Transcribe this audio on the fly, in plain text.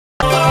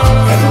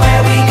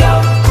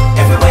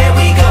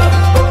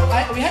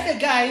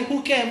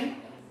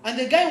And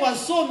the guy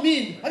was so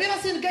mean. Have you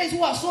ever seen guys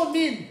who are so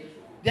mean?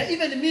 They are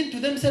even mean to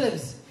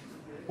themselves.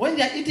 When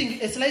they are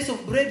eating a slice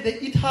of bread, they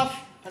eat half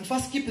and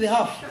first keep the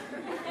half.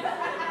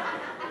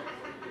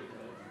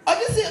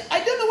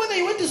 I don't know whether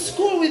you went to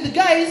school with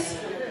guys,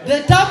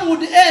 the term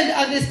would end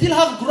and they still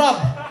have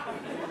grub.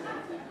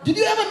 Did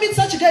you ever meet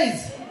such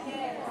guys?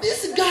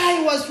 This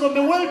guy was from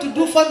a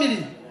well-to-do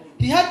family.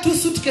 He had 2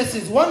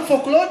 suitcases, one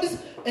for clothes,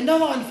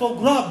 another one for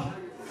grub.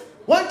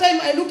 One time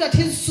I looked at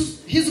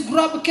his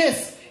grub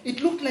case. It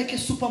looked like a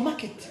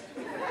supermarket.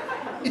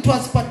 It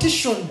was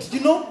partitioned,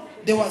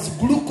 There was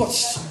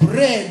glucose,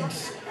 bread,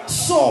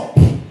 soap.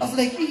 I was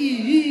like,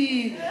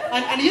 ee.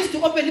 And he used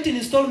to open it in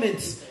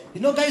installments.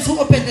 Guys who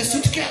open the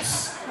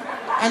suitcase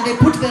and they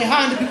put their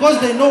hand because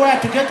they know where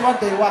to get what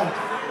they want.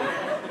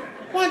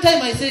 One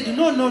time I said,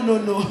 no.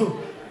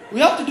 We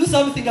have to do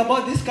something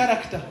about this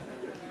character.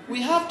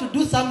 We have to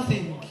do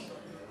something. I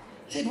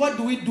said, what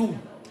do we do?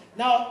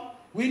 Now,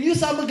 we knew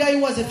some guy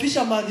who was a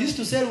fisherman. He used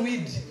to sell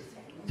weed.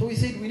 So we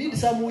said, we need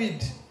some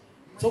weed.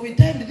 So we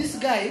timed this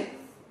guy.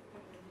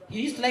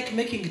 He used to like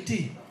making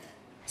tea.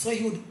 So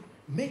he would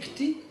make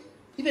tea.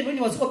 Even when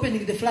he was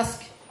opening the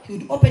flask, he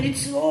would open it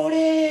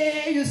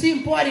slowly. You see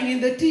him pouring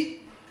the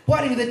tea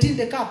in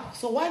the cup.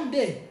 So one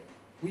day,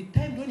 we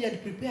timed when he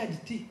had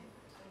prepared tea.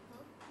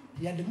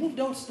 He had moved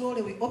out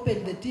slowly. We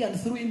opened the tea and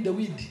threw in the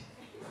weed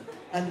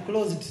and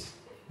closed.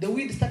 The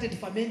weed started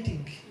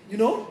fermenting,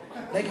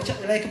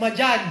 like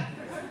majan.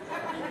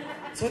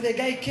 So the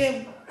guy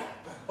came,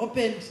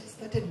 opened,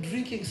 started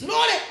drinking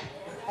slowly.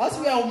 As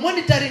we are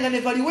monitoring and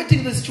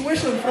evaluating the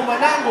situation from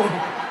an angle,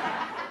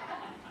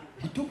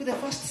 he took the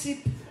first sip,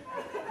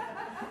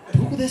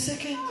 took the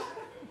second,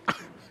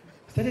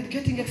 started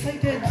getting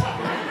excited,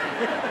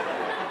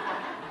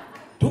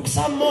 took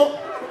some more.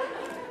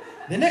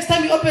 The next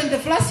time he opened the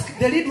flask,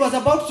 the lid was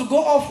about to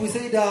go off. We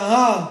said,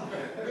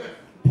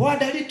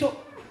 poured a little.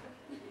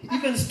 He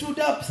even stood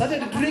up,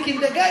 started drinking.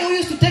 The guy who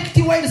used to take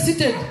tea while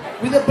seated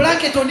with a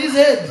blanket on his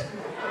head.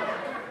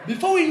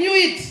 Before we knew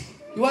it,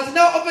 he was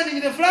now opening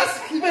the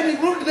flask, even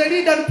removed the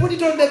lid and put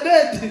it on the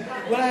bed.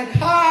 We're like,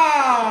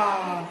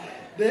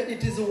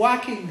 it is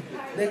working.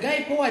 The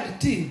guy poured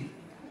tea.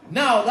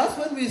 Now, that's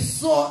when we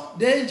saw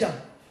danger.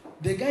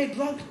 The guy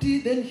drank tea,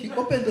 then he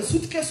opened the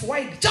suitcase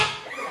wide. Chop!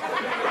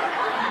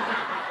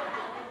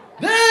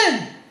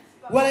 Then,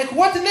 we're like,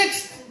 what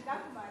next?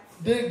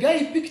 The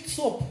guy picked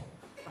soap.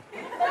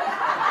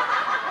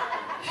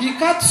 He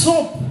cut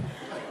soap.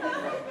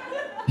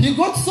 He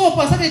got soap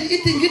and started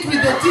eating it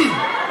with the tea.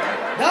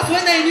 That's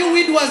when I knew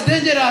weed was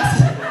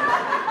dangerous.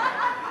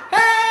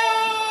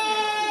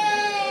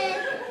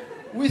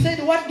 We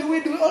said, what do?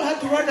 We all had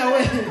to run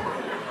away.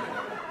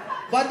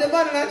 But the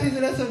man learned his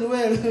lesson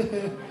well.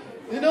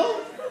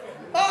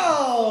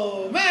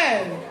 Oh,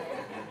 man.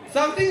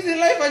 Some things in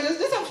life, I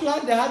just have to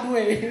learn the hard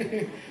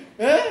way.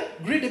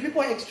 Greedy.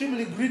 People are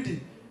extremely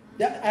greedy.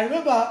 I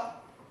remember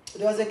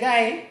there was a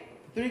guy,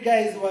 3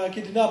 guys were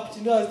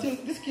kidnapped.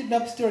 This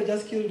kidnap story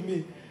just killed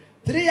me.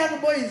 3 young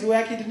boys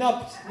were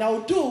kidnapped. Now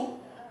 2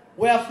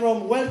 were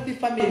from wealthy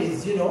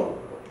families,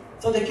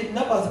 So the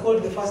kidnappers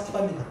called the first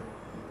family.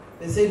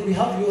 They said, we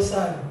have your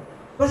son.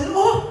 But I said,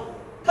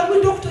 can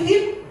we talk to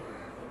him?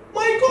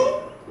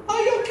 Michael,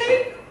 are you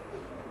okay?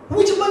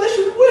 Where should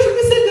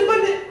we send the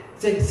money?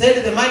 Said,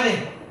 send the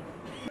money.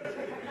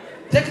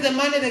 Take the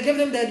money. They gave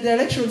them the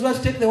directions where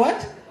to take the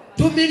what?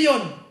 2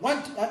 million.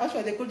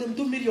 Actually, they called them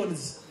 2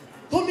 millions.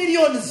 2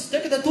 millions.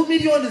 Take the 2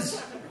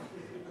 millions.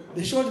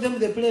 They showed them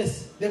the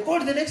place. They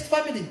called the next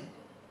family.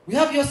 We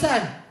have your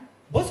son.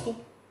 Bosco,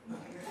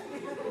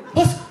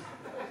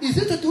 is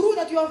it true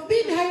that you have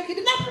been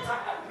kidnapped?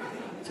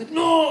 I said,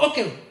 no,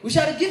 okay. We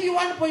shall give you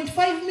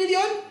 1.5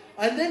 million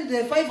and then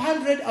the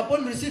 500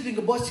 upon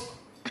receiving Bosco.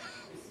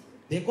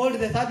 They called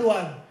the third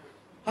one.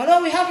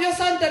 Hello, we have your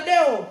son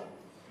Tadeo.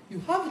 You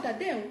have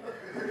Tadeo?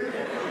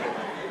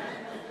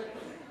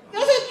 I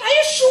said, are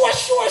you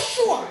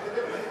sure?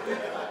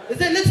 They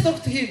said, let's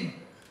talk to him.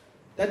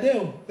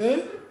 Tadeo,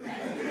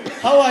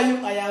 how are you?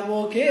 I am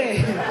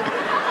okay.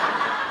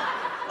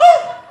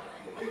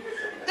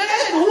 Then I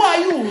said, who are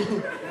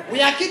you?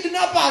 We are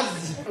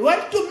kidnappers. We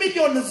want 2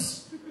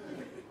 millions.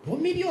 2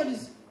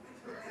 millions?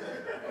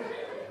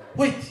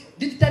 Wait,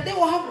 did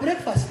Tadeo have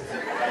breakfast?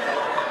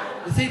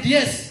 They said,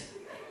 yes.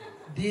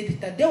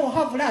 Did Tadeo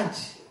have lunch?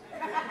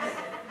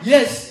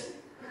 Yes.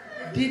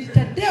 Did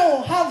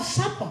Tadeo have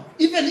supper?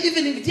 Even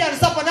evening tea and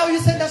supper, now you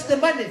send us the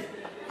money.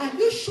 Are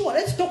you sure?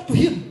 Let's talk to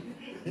him.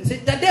 They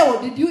said, Tadeo,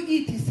 did you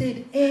eat? He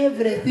said,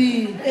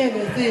 everything.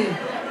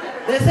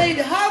 They said,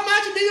 how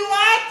much do you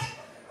want?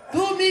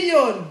 2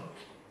 million.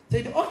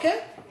 They said,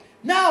 okay.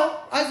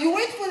 Now, as you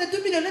wait for the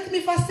 2 million, let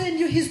me first send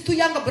you his 2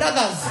 younger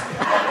brothers.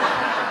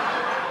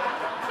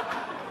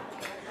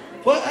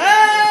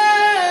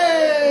 Hey!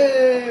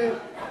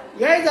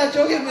 Guys are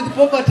joking with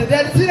poverty. They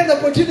are seeing an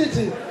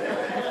opportunity.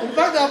 In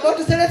fact, they're about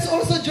to say, let's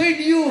also join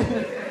you.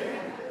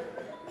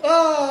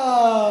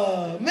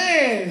 Oh,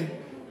 man.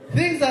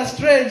 Things are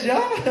strange,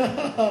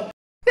 huh?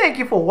 Thank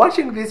you for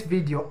watching this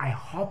video. I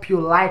hope you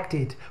liked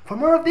it. For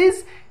more of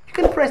this, you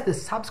can press the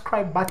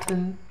subscribe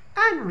button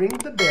and ring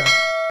the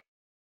bell.